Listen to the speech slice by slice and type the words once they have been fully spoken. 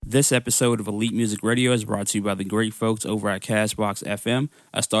This episode of Elite Music Radio is brought to you by the great folks over at Castbox FM,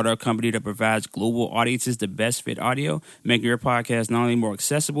 a startup company that provides global audiences the best fit audio, making your podcast not only more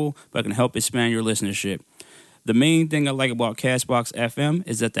accessible, but can help expand your listenership. The main thing I like about Castbox FM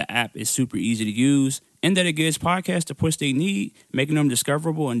is that the app is super easy to use and that it gives podcasts the push they need, making them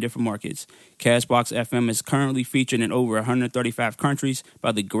discoverable in different markets. Castbox FM is currently featured in over 135 countries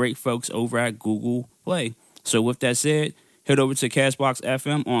by the great folks over at Google Play. So with that said, head over to Castbox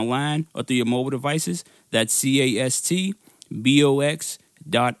FM online or through your mobile devices. That's castbox.fm.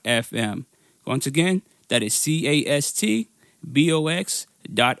 Once again, that is castbox.fm.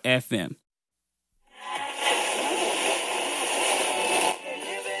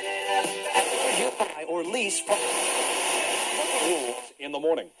 Or lease in the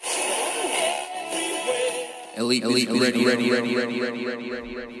morning. Elite ready.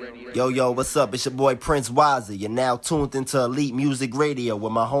 Yo, what's up? It's your boy Prince Wazzy. You're now tuned into Elite Music Radio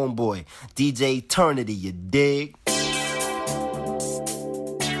with my homeboy, DJ Eternity, you dig?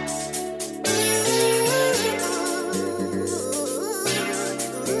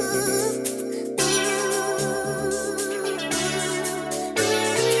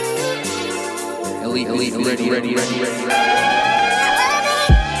 Elite ready.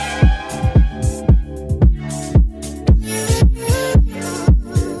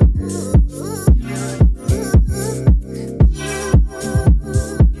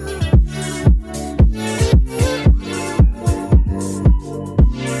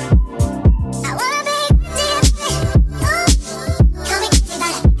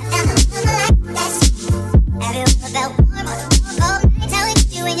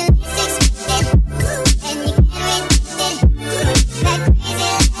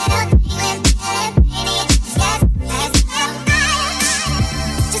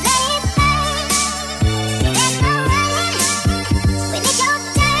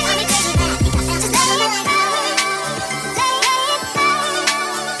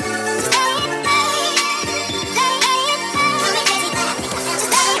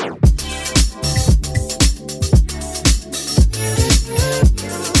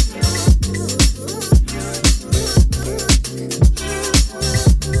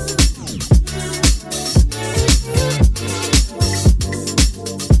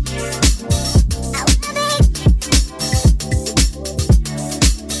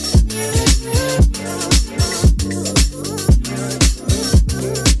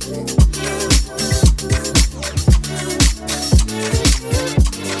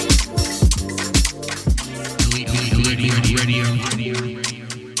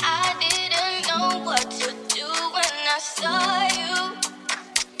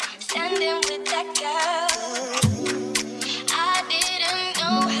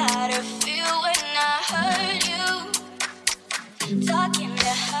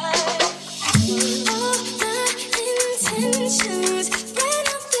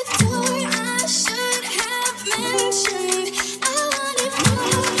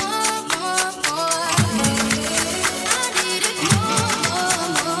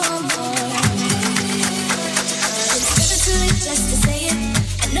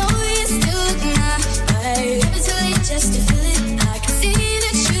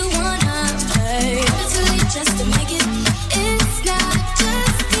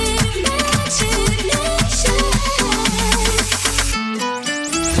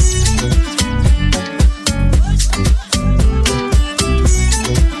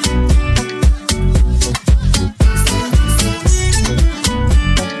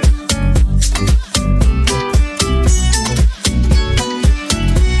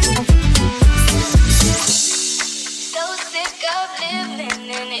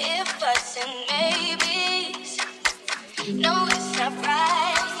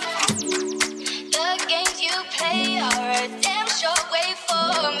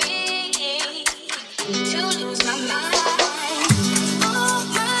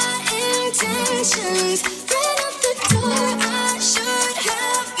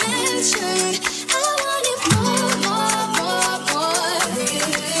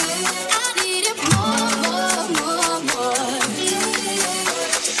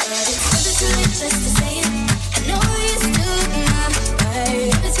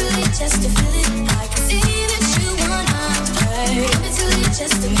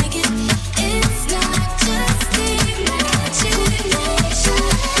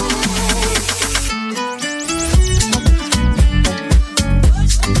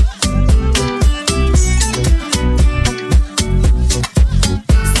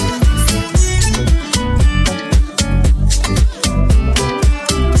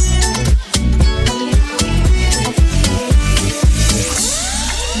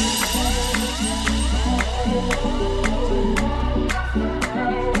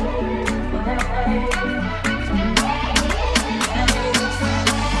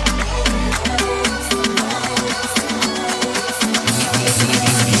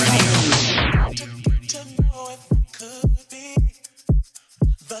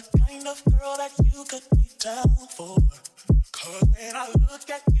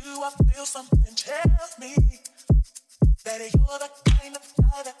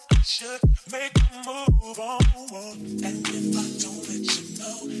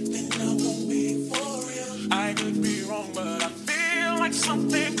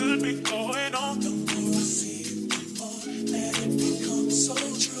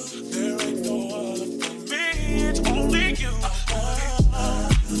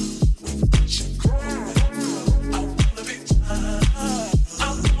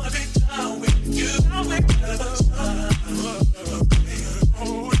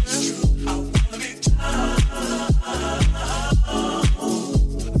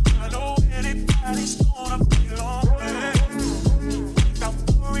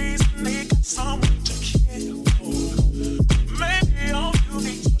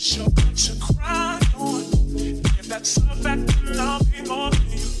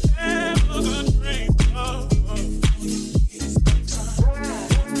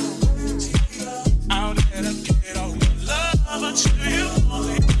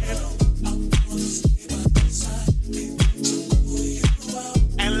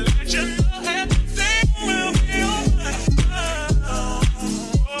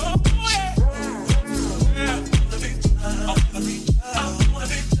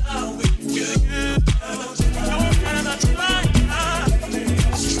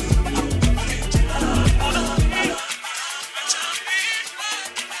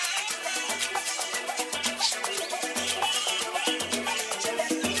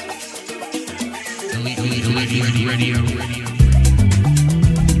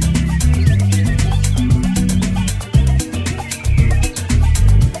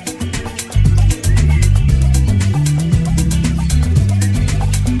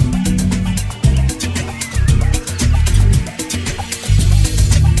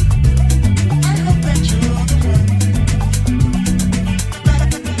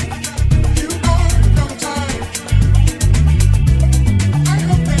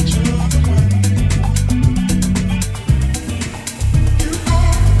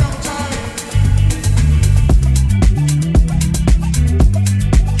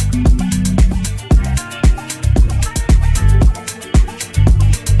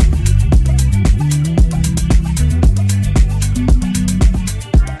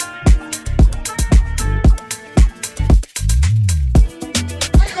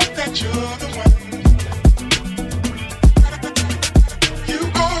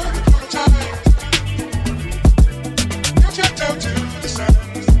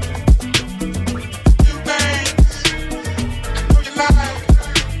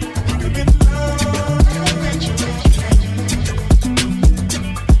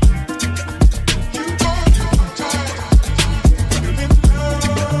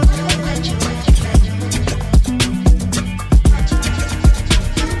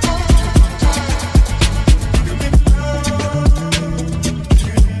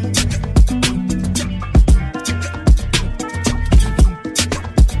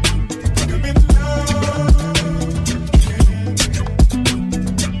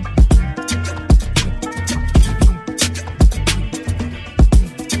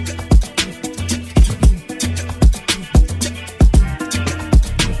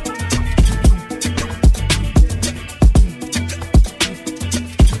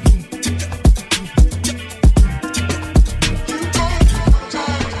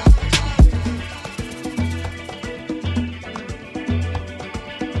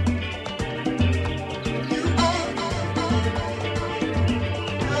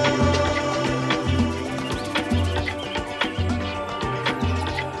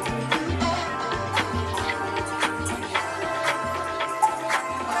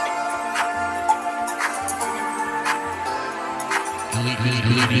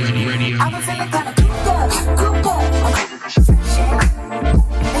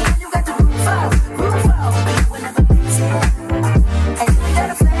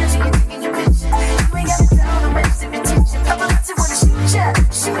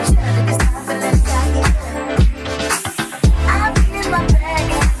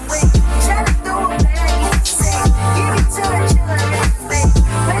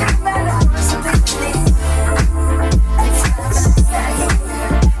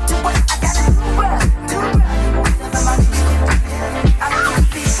 Mama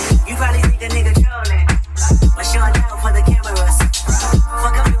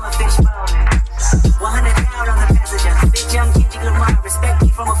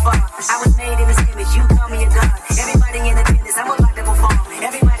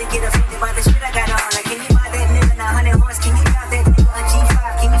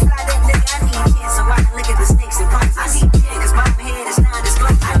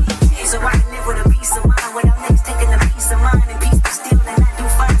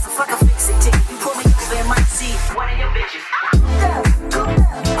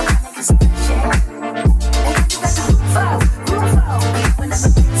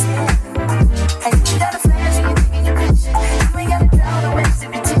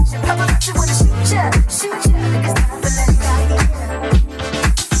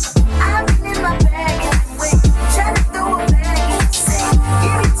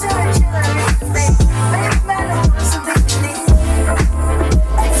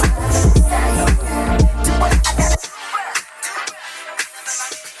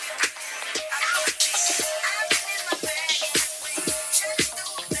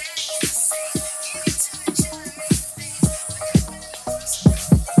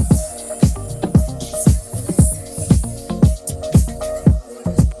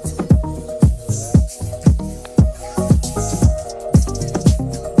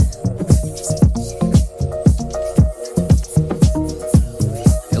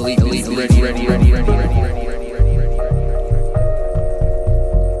Elite Radio.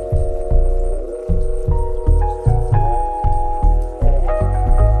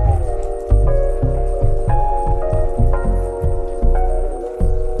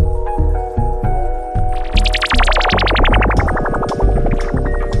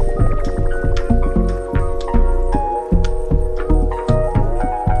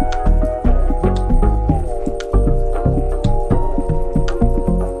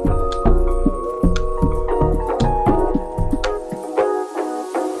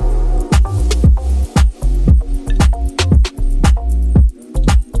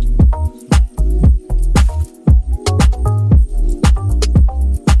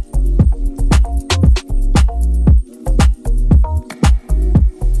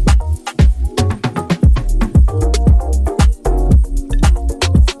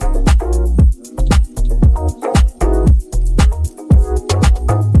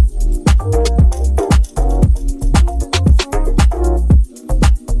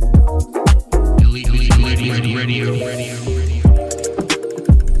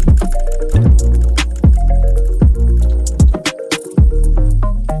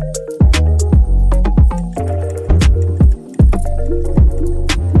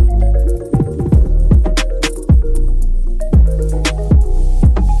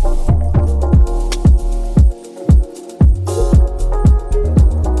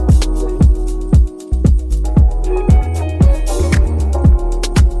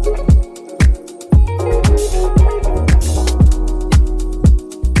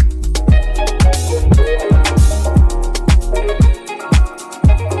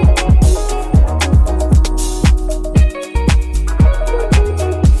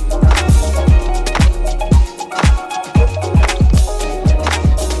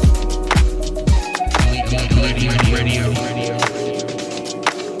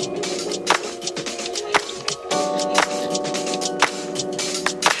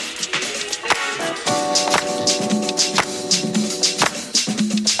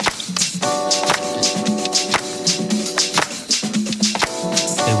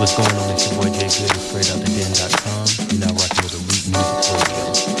 What's going on? It's your boy Jay Good, StraightOutTheDen.com. You're now rocking with Elite Music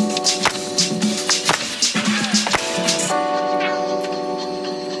Radio.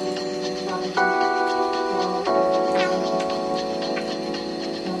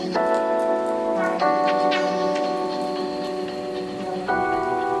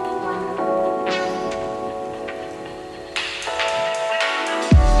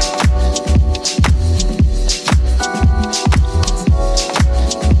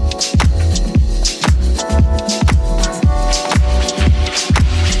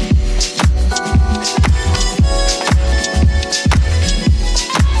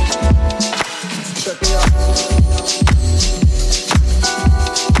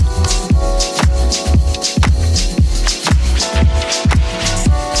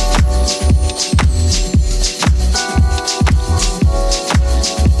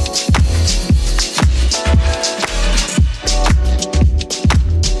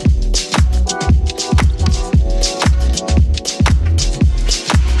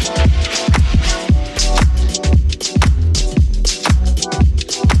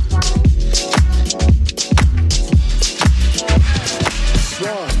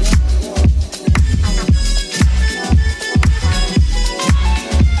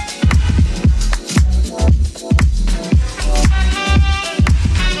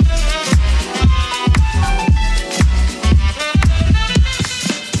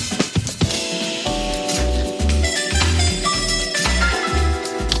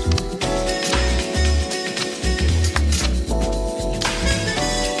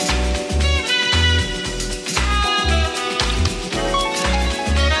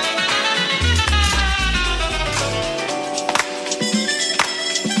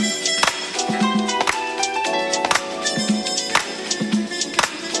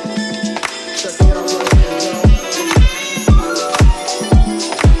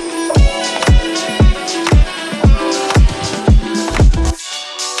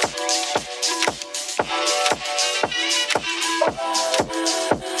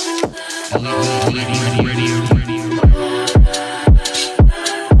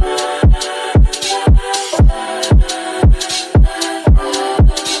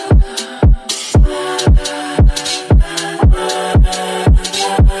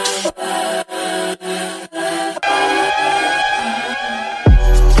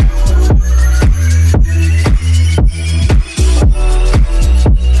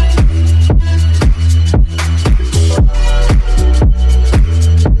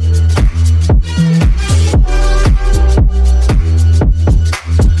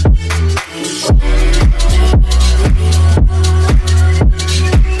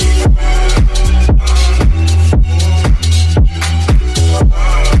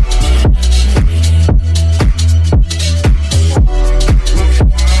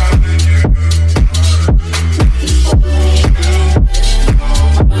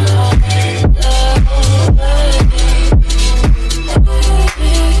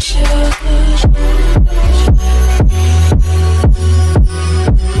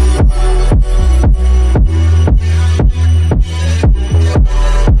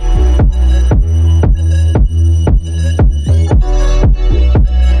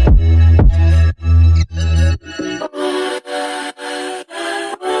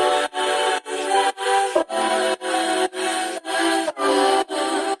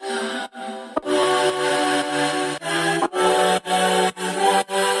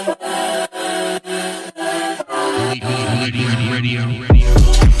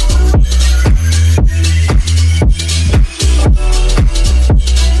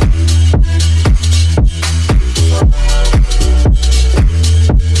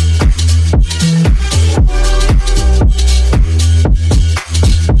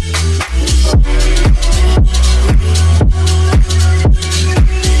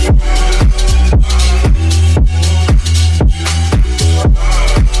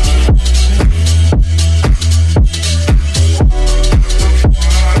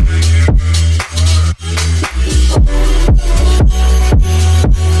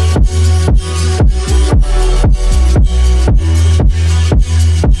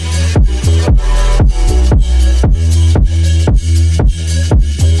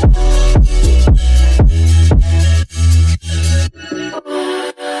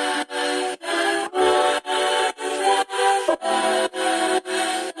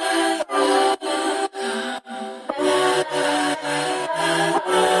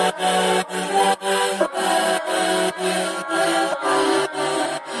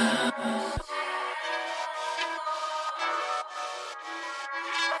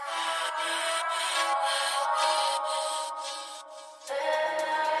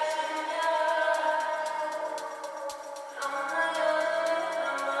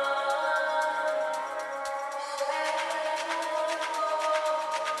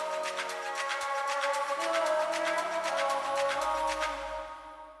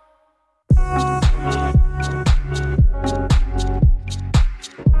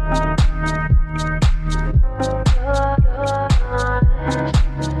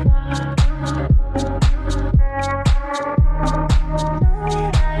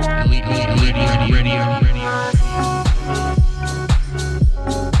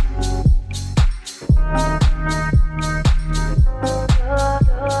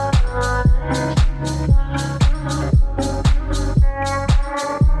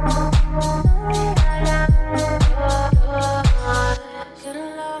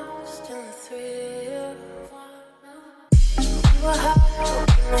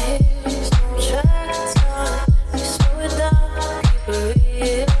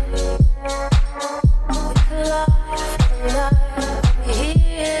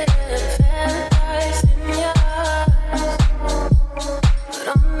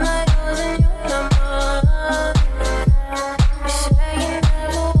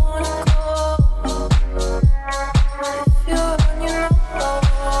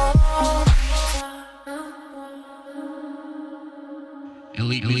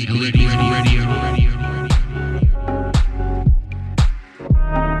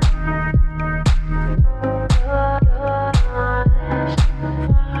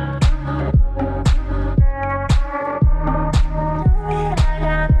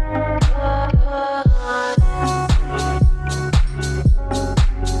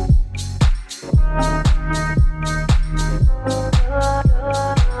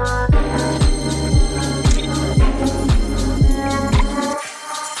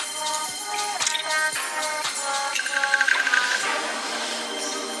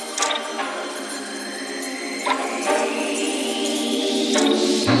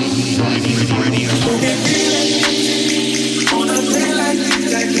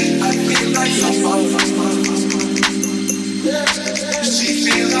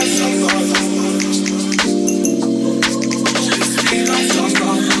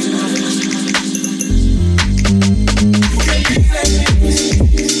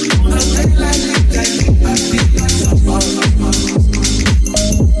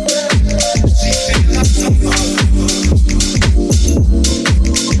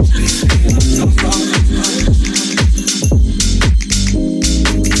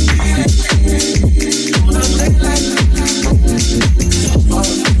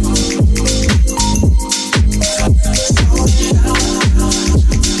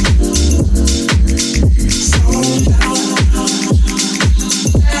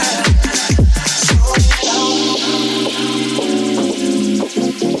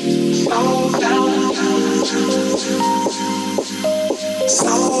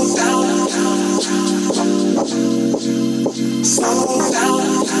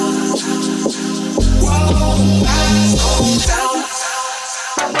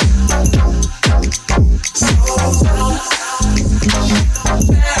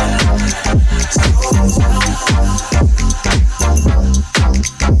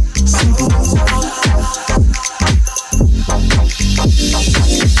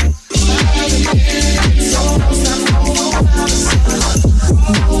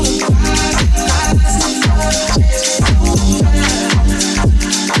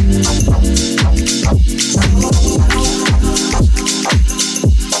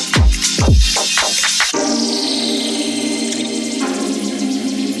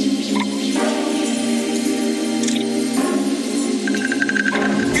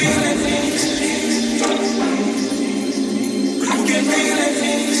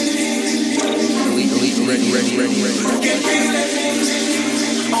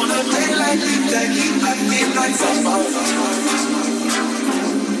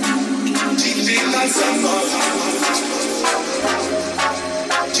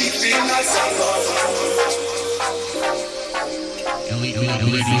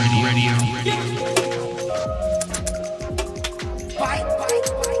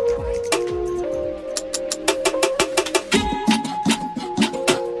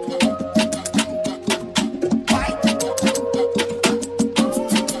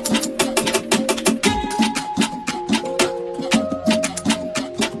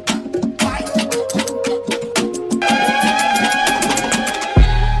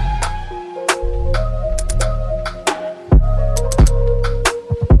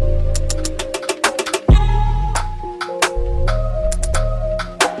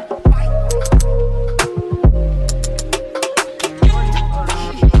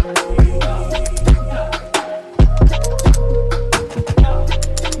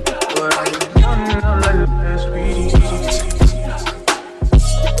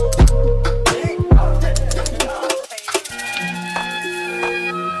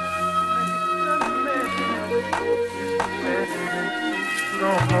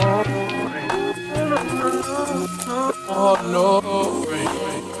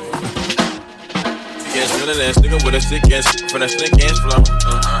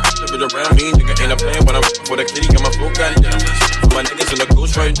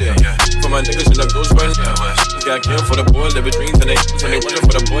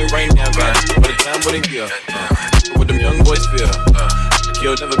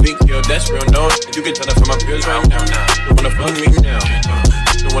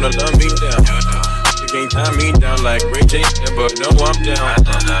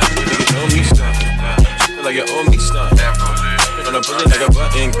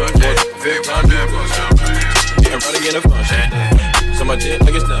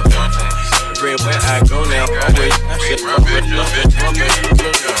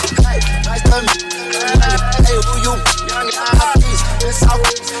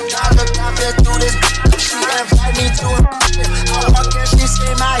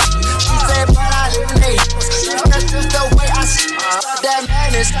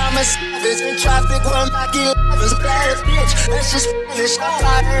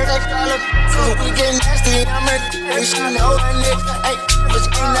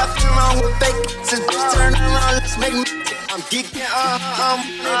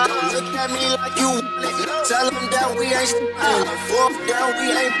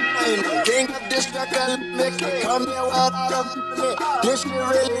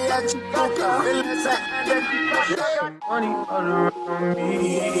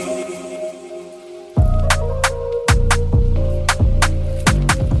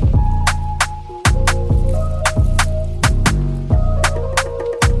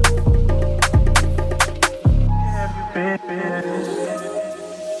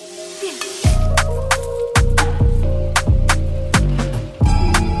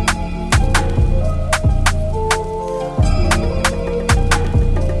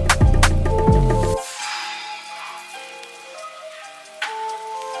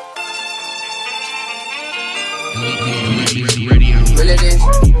 Reel it in,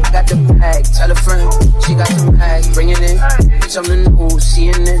 I got the bag, tell a friend. She got some bags, bring it in. Bitch, I'm the new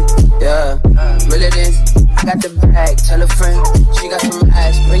CNN, yeah. Reel it in, I got the bag, tell a friend. She got some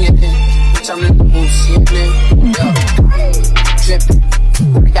bags, bring it in. Bitch, I'm the new CNN, yeah. Drippin',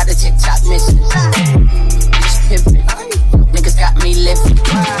 I got the TikTok missing. Bitch, pimpin', niggas got me lifting.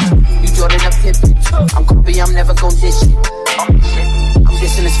 You Jordan a Pippin, I'm Kobe, I'm never gon' dish it. I'm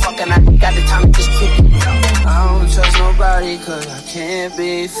dissing as fuck and I ain't got the time to just kick it. I don't trust nobody cause I can't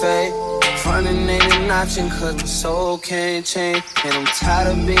be fake. Frontin' ain't an option cause my soul can't change. And I'm tired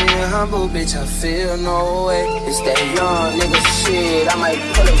of being humble, bitch, I feel no way. It's that young nigga shit, I might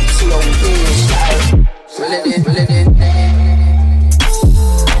pull up to your bitch. Reel it in, reel it in.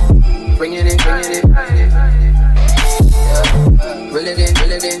 Bring it in, bring it in. Yeah. Reel it in,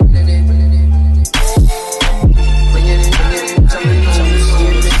 reel it in. Bring it in, bring it in. Tell me,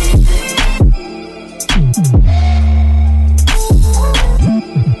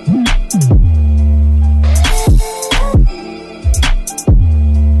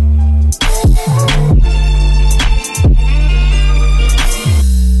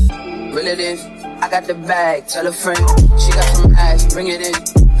 reel it in. I got the bag, tell a friend. She got some ass, bring it in.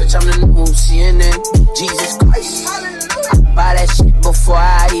 Bitch, I'm the new CNN. Jesus Christ. I buy that shit before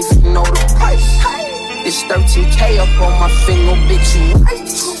I even know the price. It's 13K up on my finger, bitch, you right.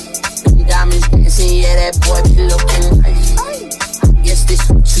 Them diamonds dancing, yeah, that boy be looking nice. Guess this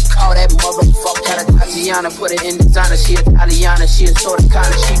what you call that motherfucker. Tatiana put it in designer. She Italiana, she a sorta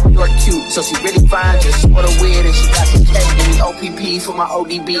kinda. She pure cute, so she really fine, just sorta weird. And she got some K, give me OPP for my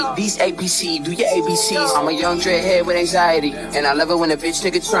ODB. These ABC, do your ABCs. I'm a young dreadhead with anxiety, and I love it when a bitch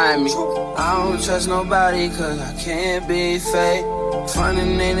nigga trying me. I don't trust nobody cause I can't be fake.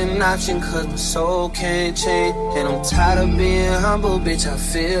 Frontin' ain't an option cause my soul can't change. And I'm tired of being humble, bitch, I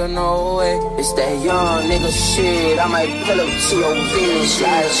feel no way. It's that young nigga shit, I might pull up to your bitch.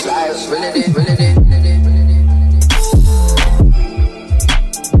 Slide, reel it in, reel it in.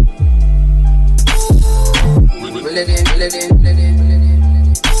 Reel it in, reel it in, reel it in.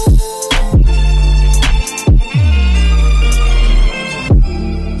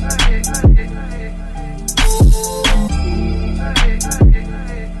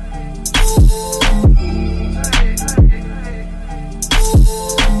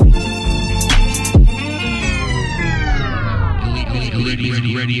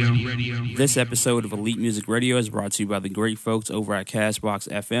 This episode of Elite Music Radio is brought to you by the great folks over at Castbox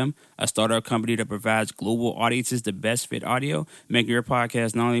FM, a startup company that provides global audiences the best fit audio, making your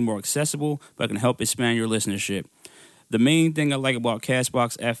podcast not only more accessible, but can help expand your listenership. The main thing I like about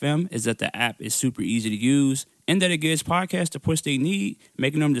Castbox FM is that the app is super easy to use and that it gives podcasts the push they need,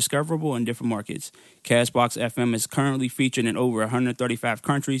 making them discoverable in different markets. Castbox FM is currently featured in over 135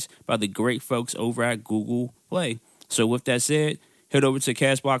 countries by the great folks over at Google Play. So with that said, head over to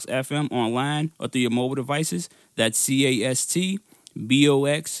Castbox FM online or through your mobile devices. That's castbox.fm.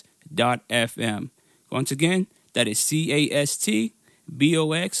 Once again, that is castbox.fm.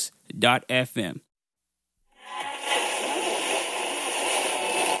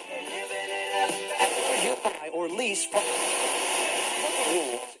 Or lease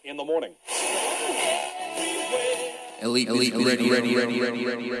rules in the morning. Elite ready.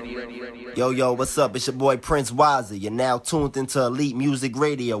 Yo, what's up? It's your boy Prince Wiser. You're now tuned into Elite Music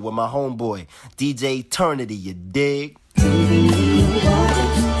Radio with my homeboy, DJ Eternity, you dig?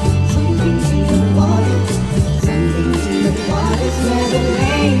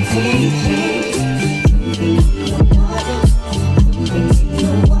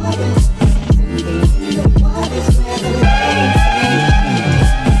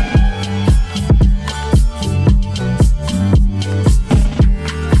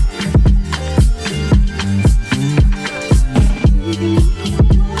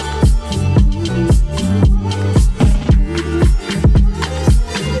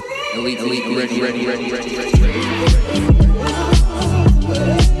 Ready.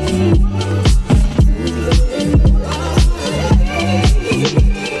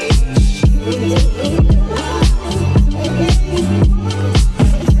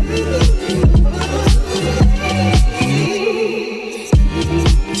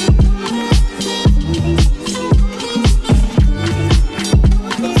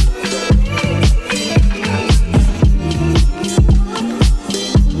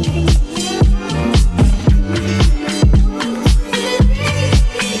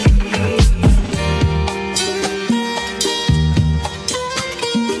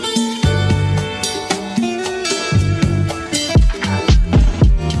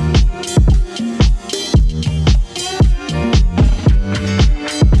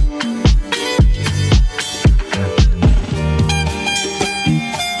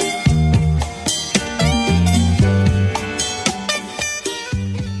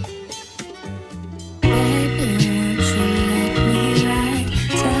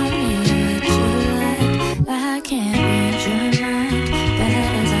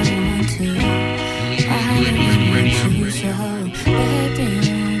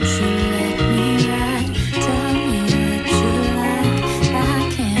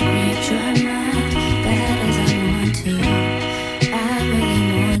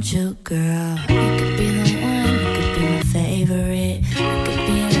 girl. You could be the one, you could be my favorite. You could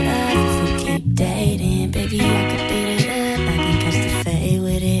be in love if we keep dating. Baby, I could beat it up, I can catch the fade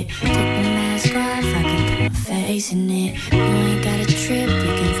with it. Take the mask off, I can put my face in it. You ain't got a trip, we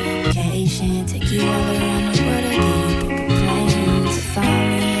can vacation. Take you all around the world, I'll give you bigger plans. If I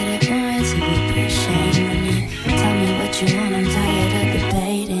only hit it once, it would be a shame, wouldn't it? Tell me what you want, I'm tired of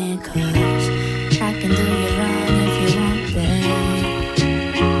debating. Cause I can do you wrong if you want, babe.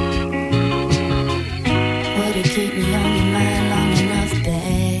 Would it keep me on your mind long enough,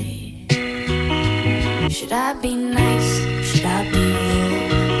 babe? Should I be nice? Should I be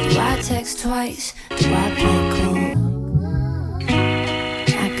rude? Do I text twice? Do I play cool?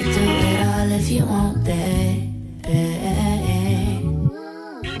 I could do it all if you want, babe. Baby,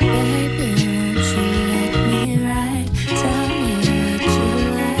 won't you let me ride? Tell me what you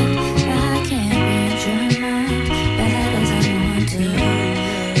like. I can't read your mind bad as I want to.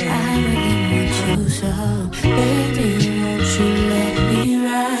 I really want you so. Baby, won't you let me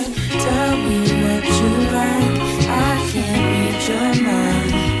ride? Tell me what you like. I can't read your mind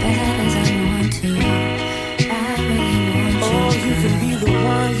bad as I want to. I really want you. Oh, you can be the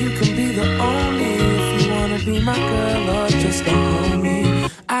one, you can be the only. If you wanna be my girl or just a homie,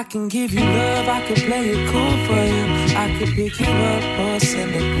 I can give you love, I can play it cool for you. I can pick you up or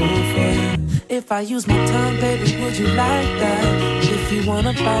send a pool for you. If I use my tongue, baby, would you like that? If you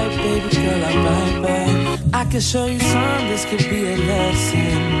wanna bite, baby girl, I'll bite back. I can show you some, this could be a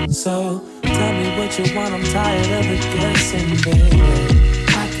lesson. So, tell me what you want, I'm tired of it guessing, baby.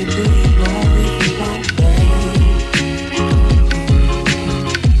 I can do you wrong if you want, baby.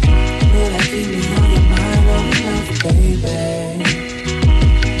 Will I keep me on your mind long enough, baby?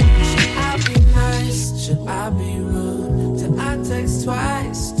 Should I be rude? Do I text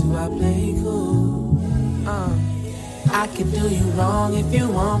twice? Do I play cool? I can do you wrong if you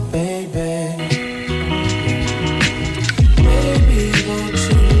want, baby. Baby, won't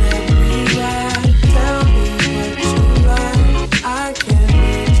you let me ride? Tell me what you like. I can't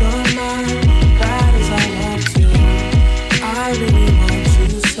read your mind bad as I want to. I really want you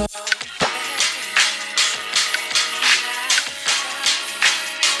so.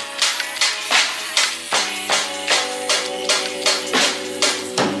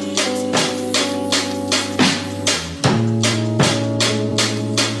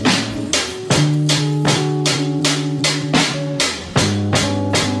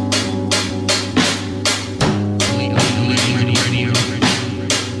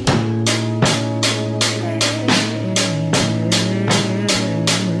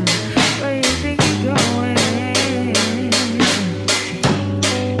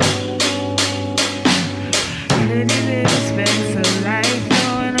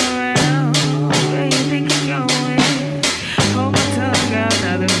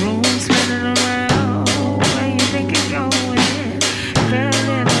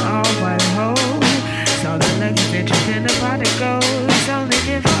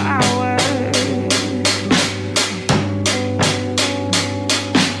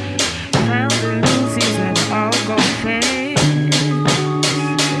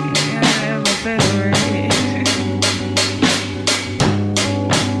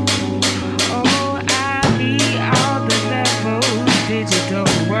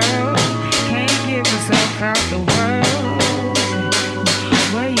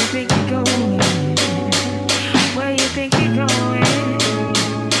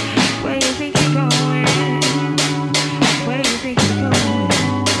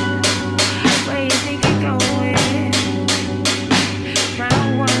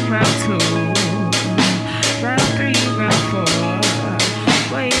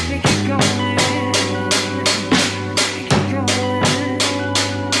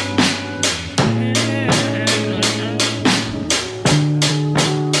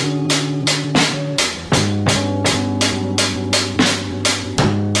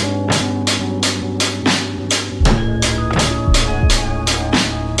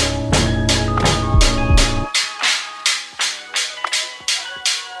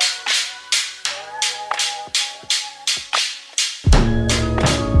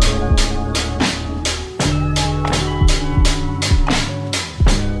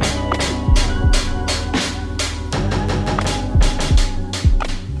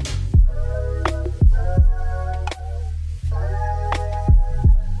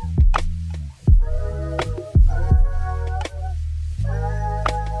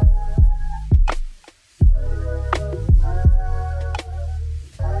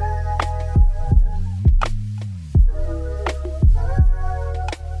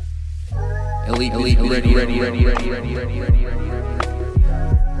 Elite ready.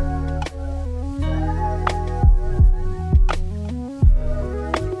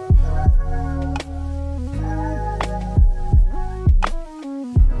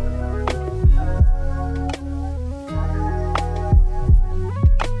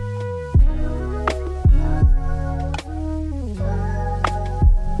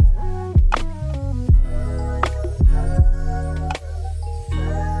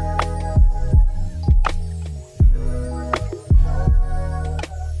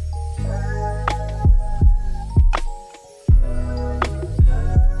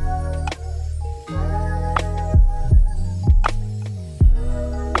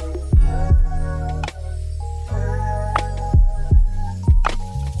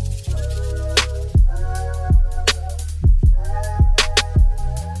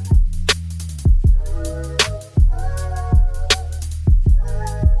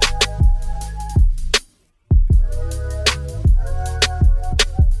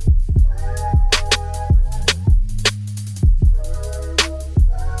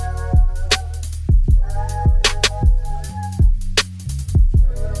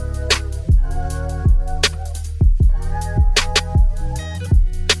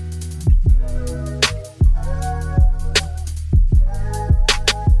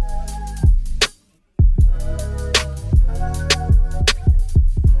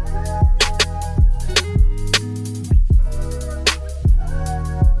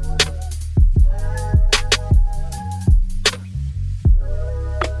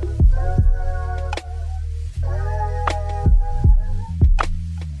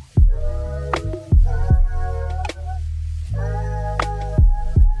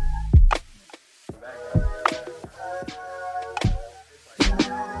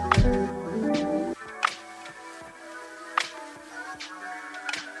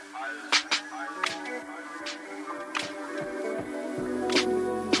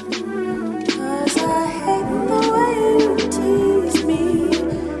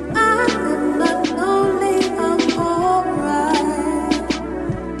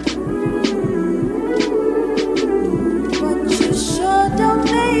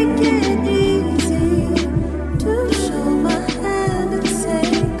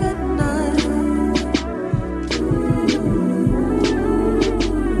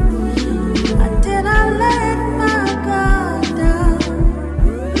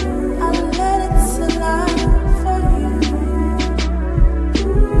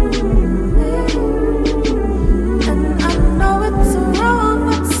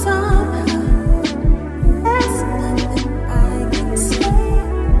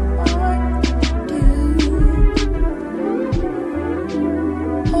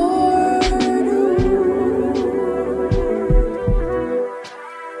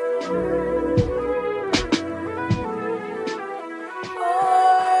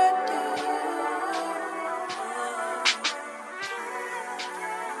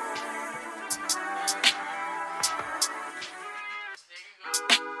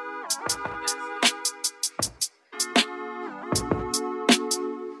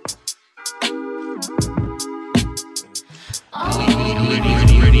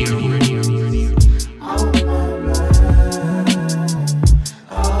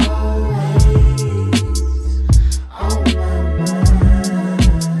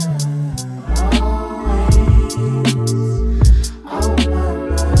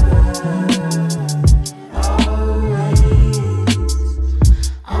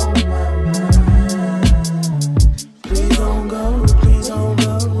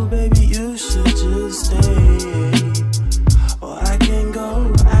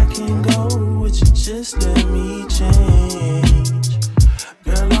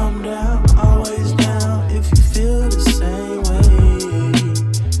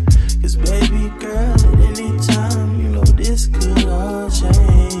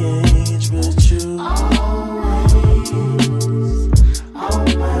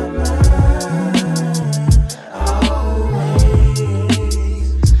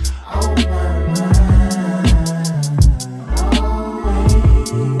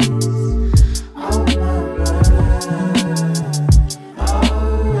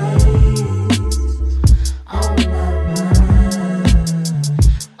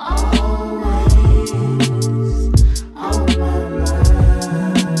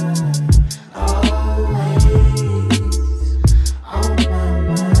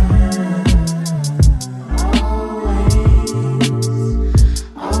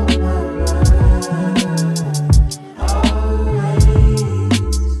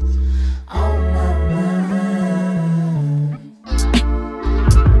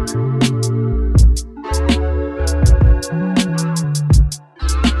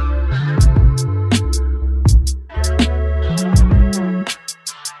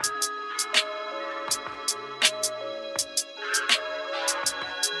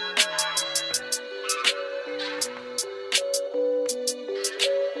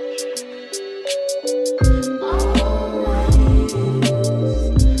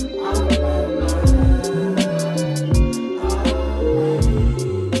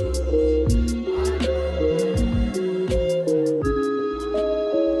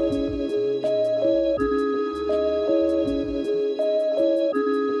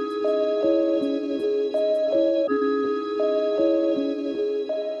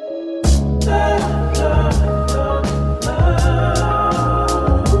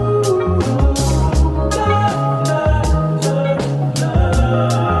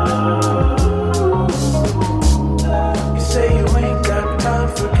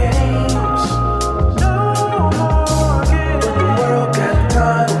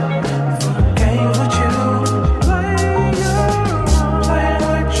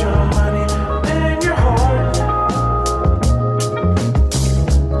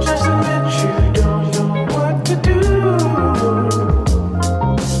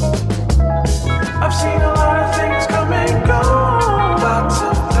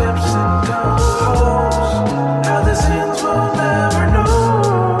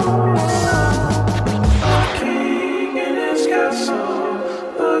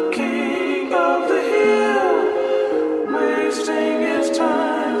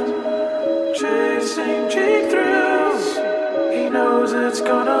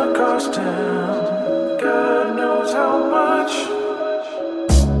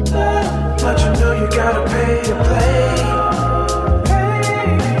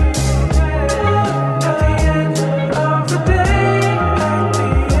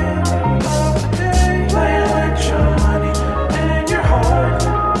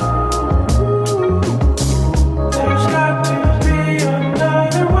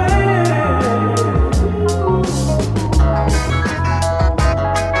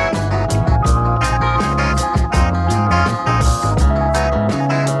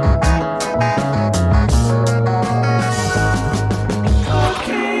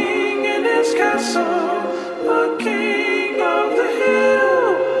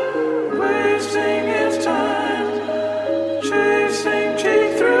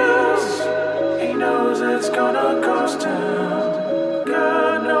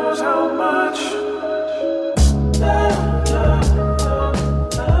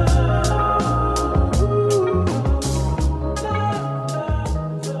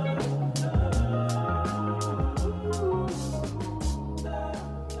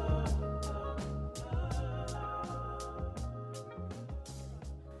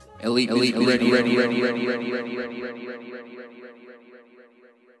 Elite ready.